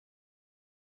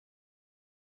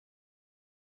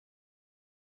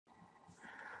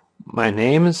My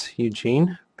name is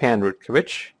Eugene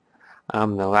Panrutkovich.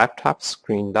 I'm the laptop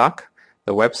screen doc.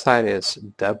 The website is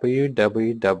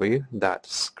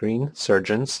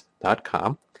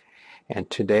www.screensurgeons.com, and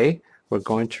today we're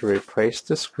going to replace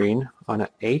the screen on an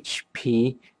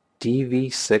HP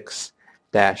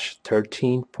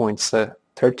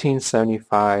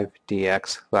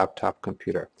dv6-1375dx laptop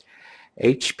computer.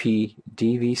 HP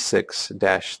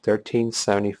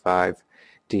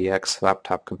dv6-1375dx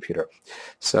laptop computer.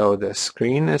 So the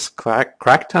screen is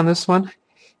cracked on this one,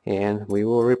 and we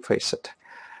will replace it.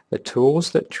 The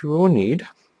tools that you will need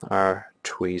are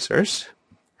tweezers,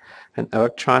 an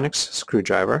electronics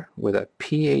screwdriver with a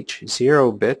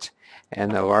PH0 bit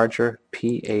and a larger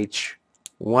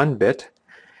PH1 bit,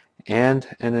 and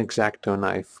an X-Acto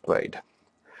knife blade.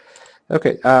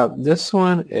 Okay, this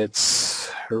one,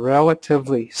 it's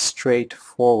relatively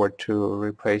straightforward to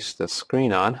replace the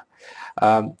screen on.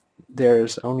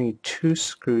 There's only two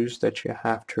screws that you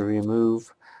have to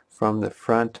remove from the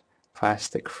front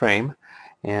plastic frame,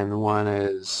 and one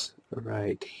is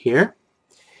right here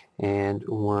and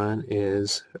one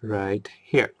is right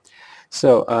here.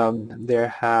 So there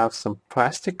have some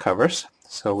plastic covers,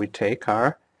 so we take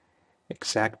our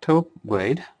X-Acto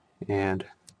blade and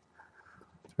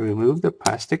remove the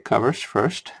plastic covers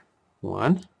first,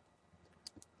 one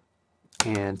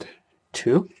and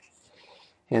two,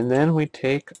 and then we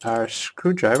take our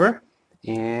screwdriver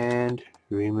and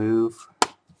remove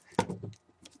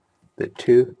the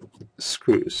two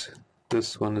screws.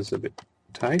 This one is a bit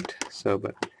tight,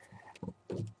 but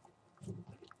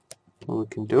we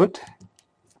can do it.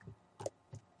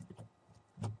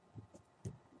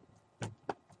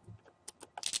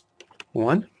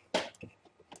 One,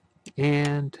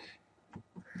 and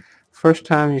first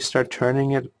time you start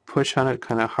turning it, push on it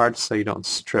kind of hard so you don't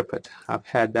strip it. I've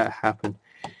had that happen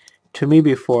to me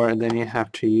before, and then you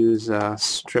have to use a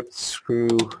stripped screw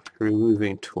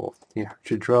removing tool. You have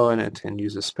to drill in it and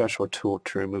use a special tool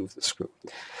to remove the screw.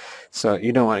 So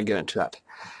you don't want to get into that.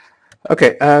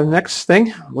 Okay, next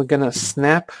thing, we're going to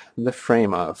snap the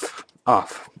frame off.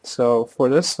 So for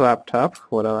this laptop,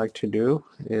 what I like to do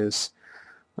is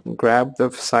grab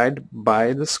the side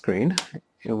by the screen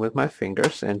and with my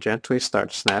fingers and gently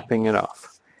start snapping it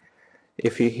off.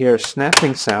 If you hear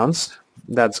snapping sounds,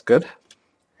 that's good.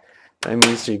 That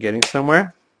means you're getting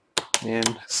somewhere.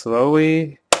 And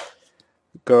slowly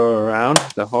go around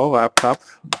the whole laptop.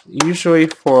 Usually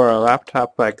for a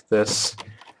laptop like this,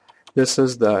 this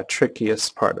is the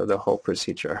trickiest part of the whole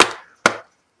procedure.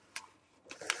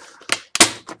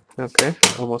 Okay,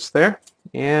 almost there,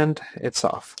 and it's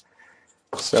off.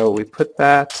 So we put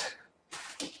that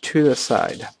to the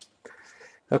side.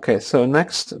 Okay, so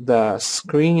next the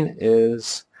screen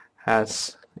is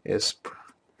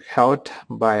held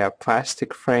by a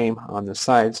plastic frame on the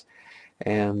sides,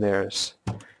 and there's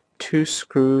two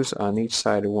screws on each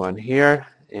side, one here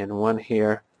and one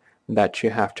here, that you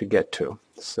have to get to.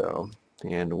 So,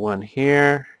 and one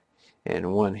here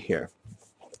and one here.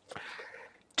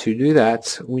 To do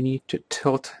that, we need to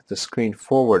tilt the screen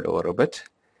forward a little bit.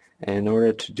 And in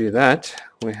order to do that,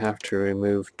 we have to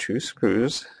remove two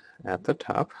screws at the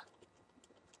top.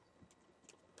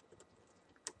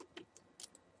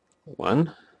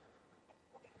 One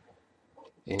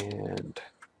and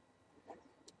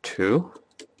two.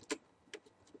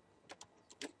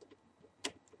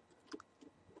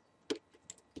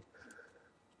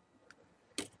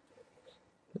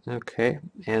 Okay,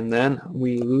 and then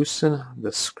we loosen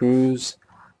the screws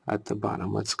at the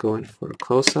bottom. Let's go in for a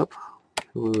close-up.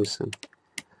 Loosen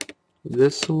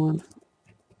this one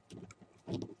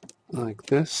like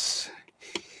this,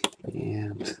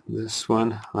 and this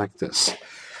one like this.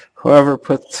 Whoever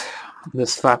put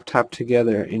this laptop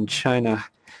together in China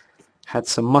had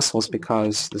some muscles,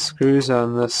 because the screws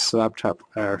on this laptop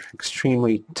are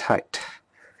extremely tight,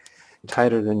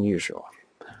 tighter than usual.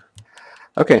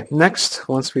 Okay, next,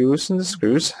 once we loosen the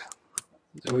screws,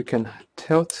 we can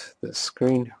tilt the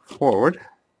screen forward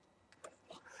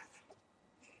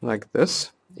like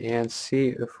this and see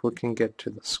if we can get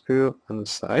to the screw on the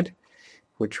side,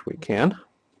 which we can.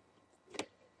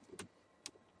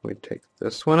 We take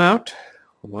this one out,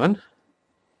 one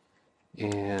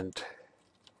and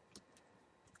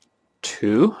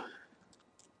two,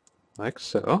 like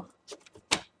so.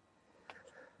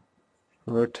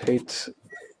 Rotate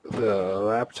the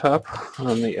laptop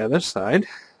on the other side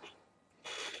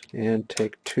and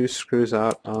take two screws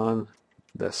out on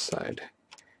this side.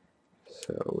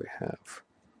 So we have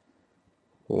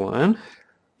one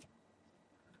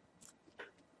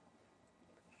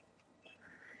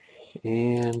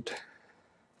and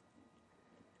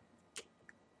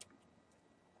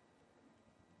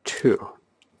two.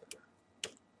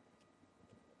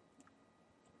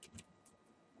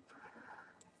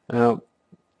 Now,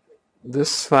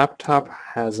 this laptop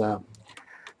has a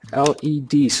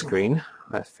LED screen,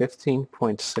 a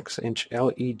 15.6-inch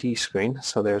LED screen,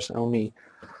 so there's only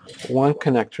one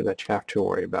connector that you have to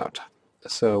worry about.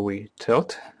 So we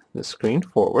tilt the screen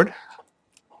forward,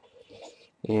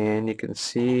 and you can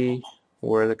see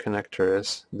where the connector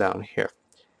is down here.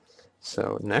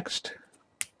 So next,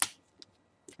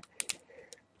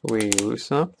 we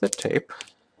loosen up the tape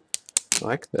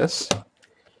like this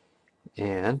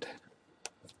and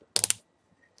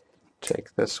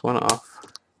take this one off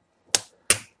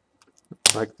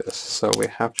like this. So we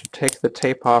have to take the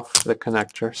tape off the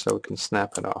connector so we can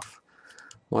snap it off.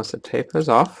 Once the tape is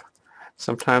off,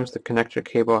 sometimes the connector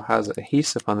cable has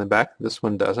adhesive on the back. This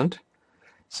one doesn't.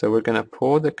 So we're going to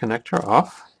pull the connector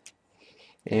off,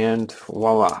 and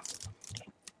voila,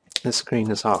 the screen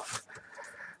is off.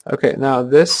 Okay, now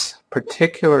this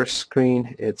particular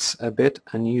screen, it's a bit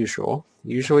unusual.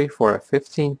 Usually for a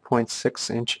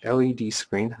 15.6-inch LED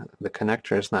screen, the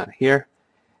connector is not here,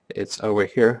 it's over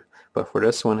here, but for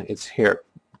this one, it's here.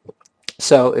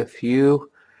 So if you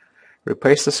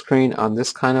replace the screen on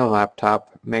this kind of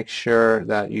laptop, make sure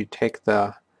that you take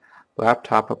the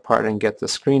laptop apart and get the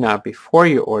screen out before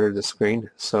you order the screen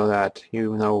so that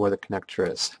you know where the connector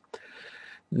is.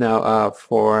 Now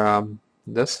for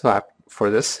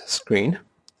this screen,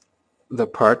 the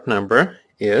part number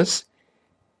is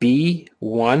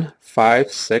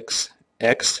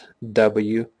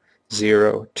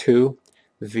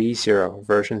B156XW02V0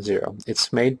 version 0.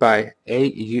 It's made by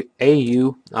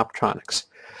AU Optronics.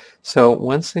 So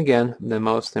once again, the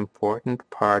most important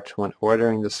part when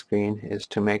ordering the screen is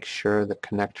to make sure the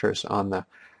connector is on the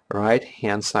right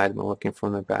hand side when looking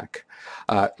from the back.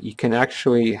 You can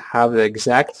actually have the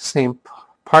exact same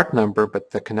part number,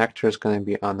 but the connector is going to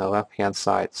be on the left hand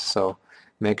side. So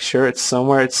make sure it's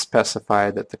somewhere it's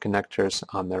specified that the connector is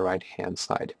on the right hand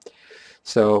side.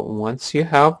 So once you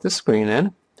have the screen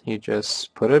in, you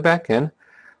just put it back in,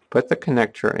 put the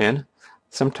connector in.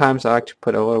 Sometimes I like to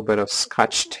put a little bit of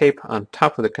Scotch tape on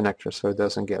top of the connector so it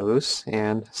doesn't get loose,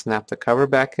 and snap the cover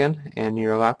back in, and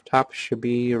your laptop should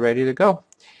be ready to go.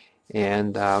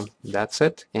 And that's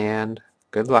it, and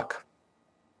good luck.